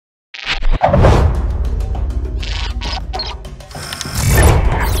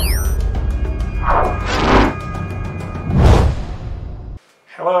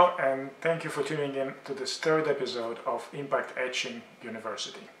thank you for tuning in to this third episode of Impact Etching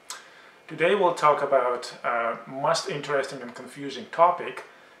University. Today we'll talk about a most interesting and confusing topic,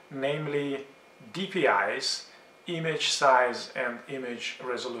 namely DPIs, image size and image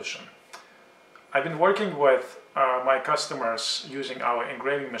resolution. I've been working with my customers using our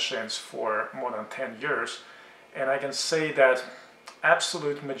engraving machines for more than 10 years, and I can say that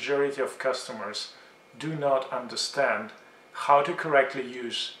absolute majority of customers do not understand how to correctly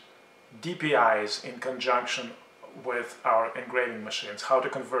use DPIs in conjunction with our engraving machines, how to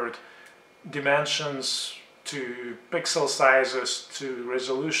convert dimensions to pixel sizes to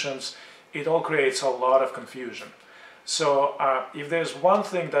resolutions. It all creates a lot of confusion. So if there's one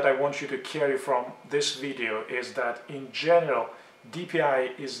thing that I want you to carry from this video is that in general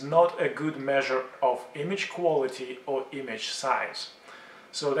DPI is not a good measure of image quality or image size.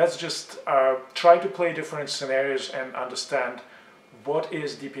 So let's just try to play different scenarios and understand what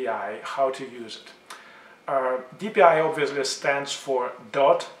is DPI, how to use it. DPI obviously stands for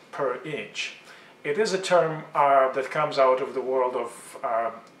dot per inch. It is a term that comes out of the world of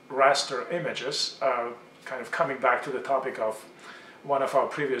raster images, kind of coming back to the topic of one of our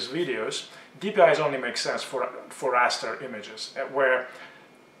previous videos. DPIs only make sense for raster images, where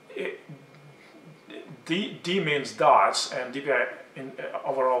D means dots and DPI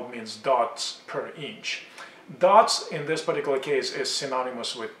overall means dots per inch. Dots in this particular case is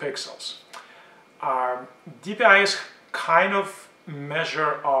synonymous with pixels. DPI is kind of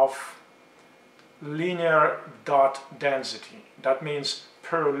measure of linear dot density. That means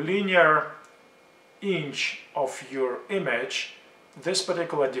per linear inch of your image, this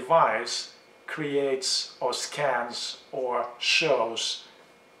particular device creates or scans or shows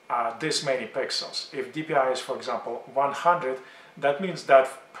this many pixels. If DPI is, for example, 100, that means that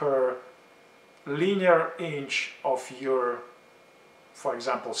per linear inch of your, for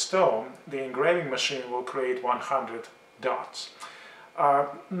example, stone, the engraving machine will create 100 dots.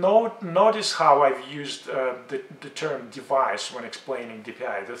 Notice how I've used the term device when explaining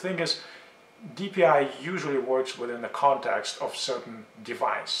DPI. The thing is, DPI usually works within the context of certain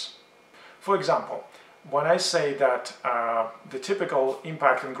device. For example, when I say that the typical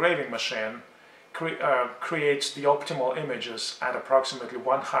impact engraving machine creates the optimal images at approximately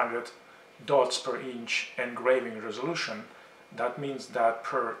 100 dots per inch engraving resolution, that means that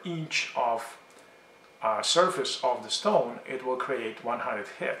per inch of surface of the stone, it will create 100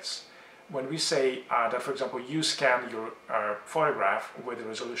 hits. When we say that, for example, you scan your photograph with a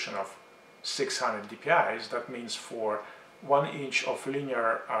resolution of 600 DPIs, that means for 1 inch of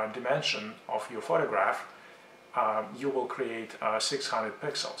linear dimension of your photograph, you will create 600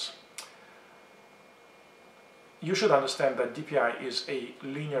 pixels. You should understand that DPI is a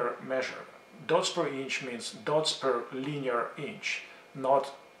linear measure. Dots per inch means dots per linear inch,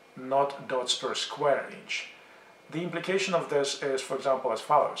 not dots per square inch. The implication of this is, for example, as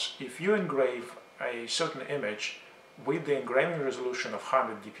follows. If you engrave a certain image with the engraving resolution of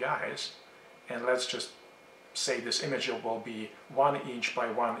 100 DPIs, and let's just say this image will be 1 inch by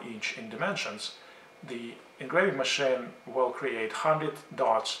 1 inch in dimensions, the engraving machine will create 100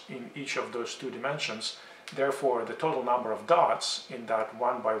 dots in each of those two dimensions. Therefore, the total number of dots in that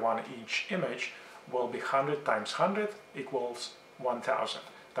 1 by 1 inch image will be 100 times 100 equals 1000.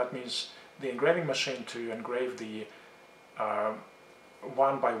 That means the engraving machine to engrave the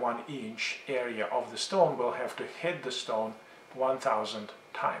 1 by 1 inch area of the stone will have to hit the stone 1000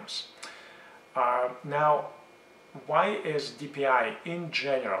 times. Now, why is DPI in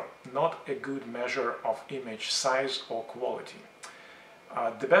general not a good measure of image size or quality?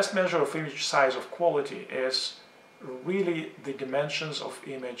 The best measure of image size of quality is really the dimensions of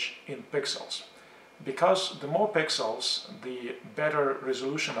image in pixels. Because the more pixels, the better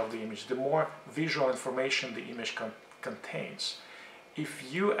resolution of the image, the more visual information the image contains.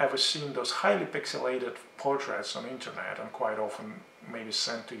 If you ever seen those highly pixelated portraits on the internet, and quite often maybe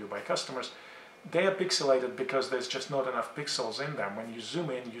sent to you by customers, they are pixelated because there's just not enough pixels in them. When you zoom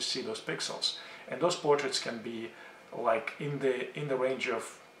in, you see those pixels. And those portraits can be like in the range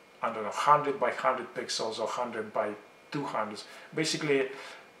of, I don't know, 100 by 100 pixels or 100 by 200. Basically,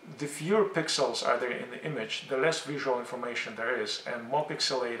 the fewer pixels are there in the image, the less visual information there is, and more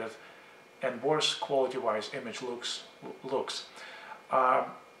pixelated and worse quality-wise image looks.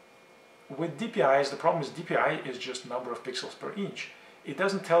 With DPIs, the problem is DPI is just number of pixels per inch. It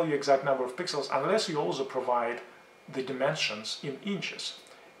doesn't tell you exact number of pixels unless you also provide the dimensions in inches.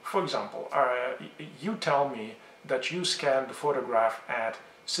 For example, you tell me that you scanned the photograph at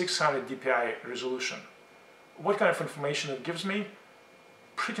 600 DPI resolution. What kind of information it gives me?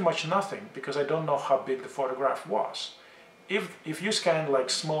 Pretty much nothing, because I don't know how big the photograph was. if you scan like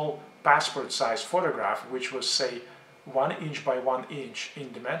small passport size photograph, which was say 1 inch by 1 inch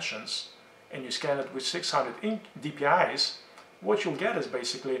in dimensions, and you scan it with 600 DPIs, what you'll get is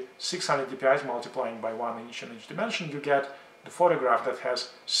basically 600 DPIs multiplying by 1 inch in each dimension. You get the photograph that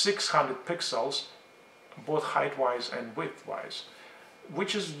has 600 pixels, both height-wise and width-wise,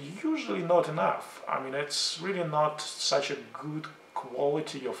 which is usually not enough. I mean, it's really not such a good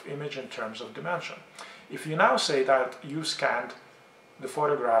quality of image in terms of dimension. If you now say that you scanned the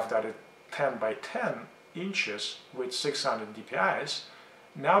photograph that is 10 by 10 inches with 600 DPIs,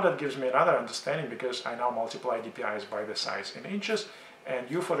 now that gives me another understanding, because I now multiply DPIs by the size in inches, and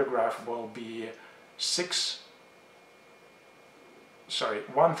your photograph will be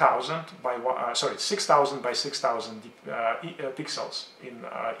 6,000 by 6,000 pixels in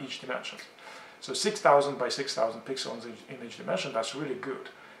each dimension. So 6,000 by 6,000 pixels in each dimension, that's really good.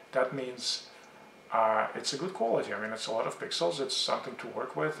 That means it's a good quality. I mean, it's a lot of pixels, it's something to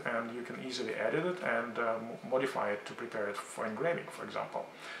work with, and you can easily edit it and modify it to prepare it for engraving, for example.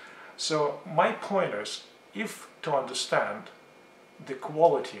 So my point is, if to understand the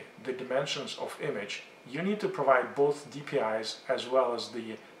quality, the dimensions of image, you need to provide both DPIs as well as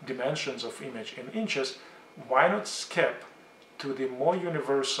the dimensions of image in inches. Why not skip to the more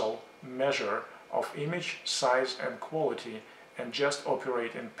universal measure of image size and quality and just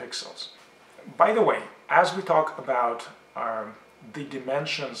operate in pixels? By the way, as we talk about the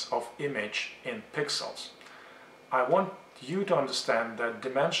dimensions of image in pixels, I want you to understand that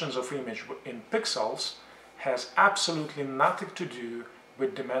dimensions of image in pixels has absolutely nothing to do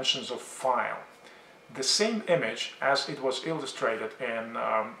with dimensions of file. The same image, as it was illustrated in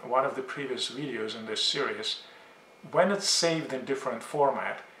one of the previous videos in this series, when it's saved in different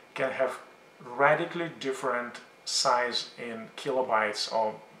format, can have radically different size in kilobytes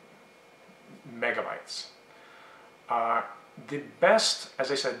or megabytes. The best,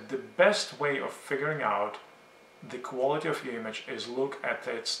 as I said, the best way of figuring out the quality of your image is look at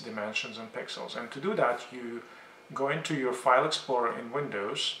its dimensions in pixels. And to do that, you go into your File Explorer in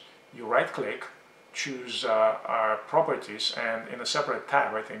Windows, you right-click, choose Properties, and in a separate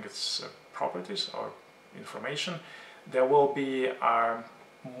tab, I think it's Properties or Information, there will be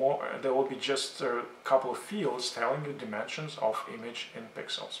just a couple of fields telling you dimensions of image in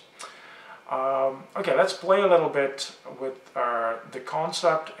pixels. Okay, let's play a little bit with the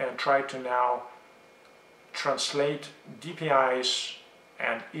concept and try to now translate DPIs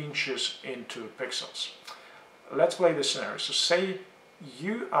and inches into pixels. Let's play this scenario. So say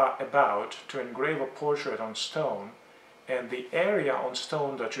you are about to engrave a portrait on stone, and the area on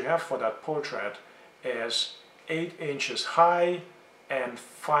stone that you have for that portrait is 8 inches high and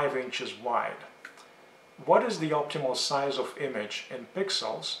 5 inches wide. What is the optimal size of image in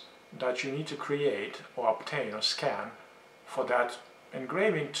pixels that you need to create or obtain or scan for that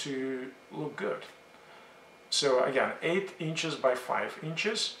engraving to look good? So again, 8 inches by 5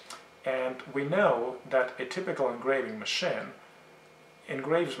 inches, and we know that a typical engraving machine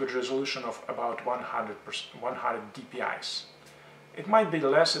engraves with resolution of about 100 DPIs. It might be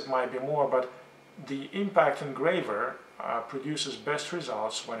less, it might be more, but the impact engraver produces best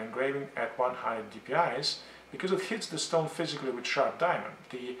results when engraving at 100 DPIs because it hits the stone physically with sharp diamond.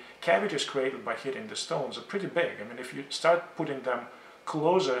 The cavities created by hitting the stones are pretty big. I mean, if you start putting them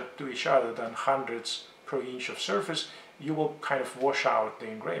closer to each other than hundreds per inch of surface, you will kind of wash out the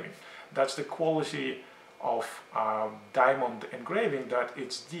engraving. That's the quality of diamond engraving, that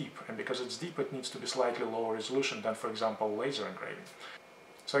it's deep, and because it's deep it needs to be slightly lower resolution than, for example, laser engraving.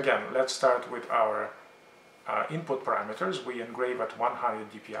 So again, let's start with our input parameters. We engrave at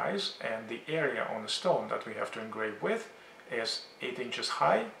 100 DPIs, and the area on the stone that we have to engrave with is 8 inches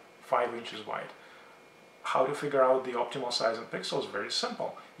high, 5 inches wide. How to figure out the optimal size in pixels? Very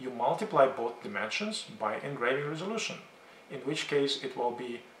simple. You multiply both dimensions by engraving resolution, in which case it will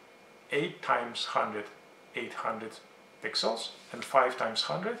be 8 times 100, 800 pixels, and 5 times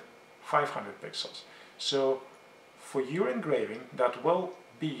 100, 500 pixels. So for your engraving, that will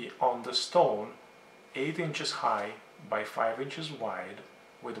be on the stone 8 inches high by 5 inches wide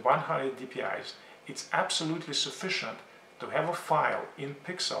with 100 DPIs, it's absolutely sufficient to have a file in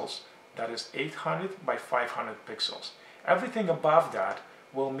pixels that is 800 by 500 pixels. Everything above that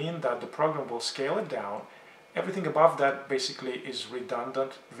will mean that the program will scale it down. Everything above that basically is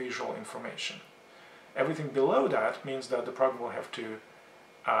redundant visual information. Everything below that means that the program will have to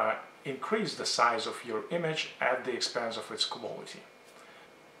increase the size of your image at the expense of its quality.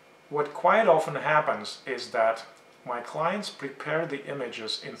 What quite often happens is that my clients prepare the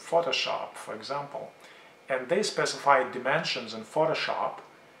images in Photoshop, for example, and they specify dimensions in Photoshop,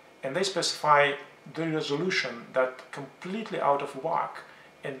 and they specify the resolution that completely out of whack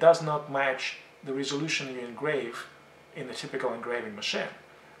and does not match the resolution you engrave in a typical engraving machine.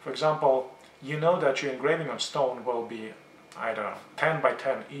 For example, you know that your engraving on stone will be, I don't know, 10 by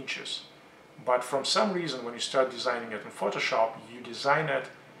 10 inches. But from some reason, when you start designing it in Photoshop, you design it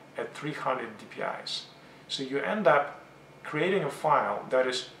at 300 DPIs. So you end up creating a file that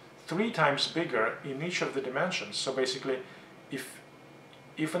is 3 times bigger in each of the dimensions. So basically, if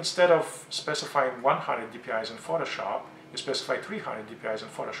instead of specifying 100 DPIs in Photoshop, you specify 300 DPIs in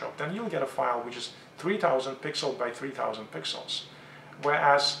Photoshop, then you'll get a file which is 3000 pixels by 3000 pixels.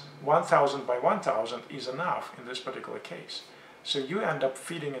 Whereas 1000 by 1000 is enough in this particular case. So you end up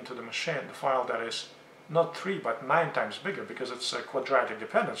feeding into the machine the file that is not 3 but 9 times bigger, because it's a quadratic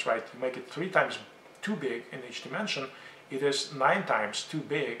dependence, right? You make it 3 times too big in each dimension, it is 9 times too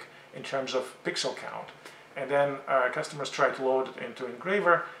big in terms of pixel count. And then customers try to load it into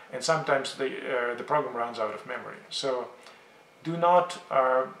Engraver, and sometimes the program runs out of memory. So do not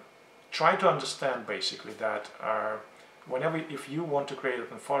try to understand basically that if you want to create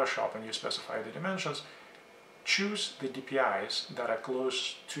it in Photoshop and you specify the dimensions, choose the DPIs that are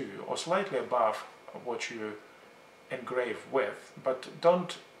close to or slightly above what you engrave with, but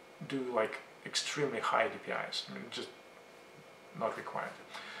don't do like extremely high DPIs. I mean, just not required.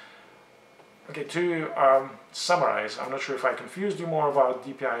 Okay, to summarize, I'm not sure if I confused you more about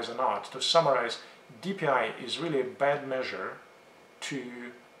DPIs or not. To summarize, DPI is really a bad measure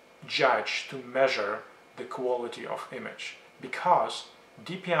to judge, to measure the quality of image, because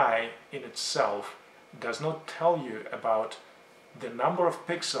DPI in itself does not tell you about the number of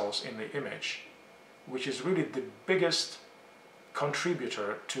pixels in the image, which is really the biggest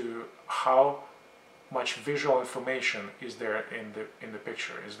contributor to how much visual information is there in the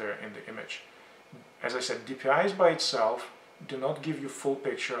picture, is there in the image. As I said, DPIs by itself do not give you full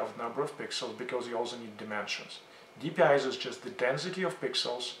picture of number of pixels, because you also need dimensions. DPIs is just the density of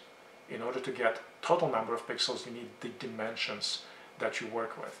pixels. In order to get total number of pixels, you need the dimensions that you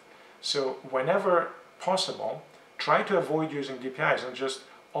work with. So whenever possible, try to avoid using DPIs and just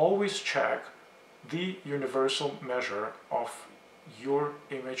always check the universal measure of your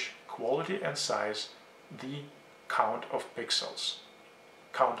image quality and size, the count of pixels.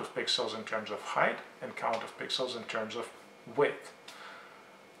 Count of pixels in terms of height and count of pixels in terms of width.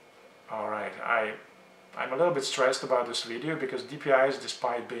 Alright, I'm a little bit stressed about this video because DPIs,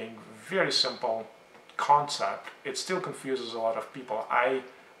 despite being very simple concept, it still confuses a lot of people. I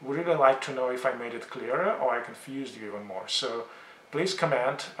would really like to know if I made it clearer or I confused you even more. So please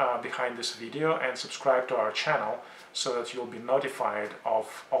comment behind this video and subscribe to our channel so that you'll be notified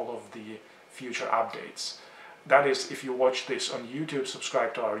of all of the future updates. That is, if you watch this on YouTube,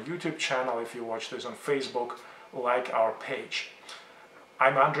 subscribe to our YouTube channel. If you watch this on Facebook, like our page.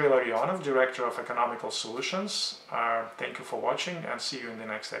 I'm Andrei Larionov, Director of Economical Solutions. Thank you for watching and see you in the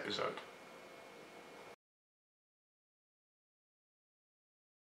next episode.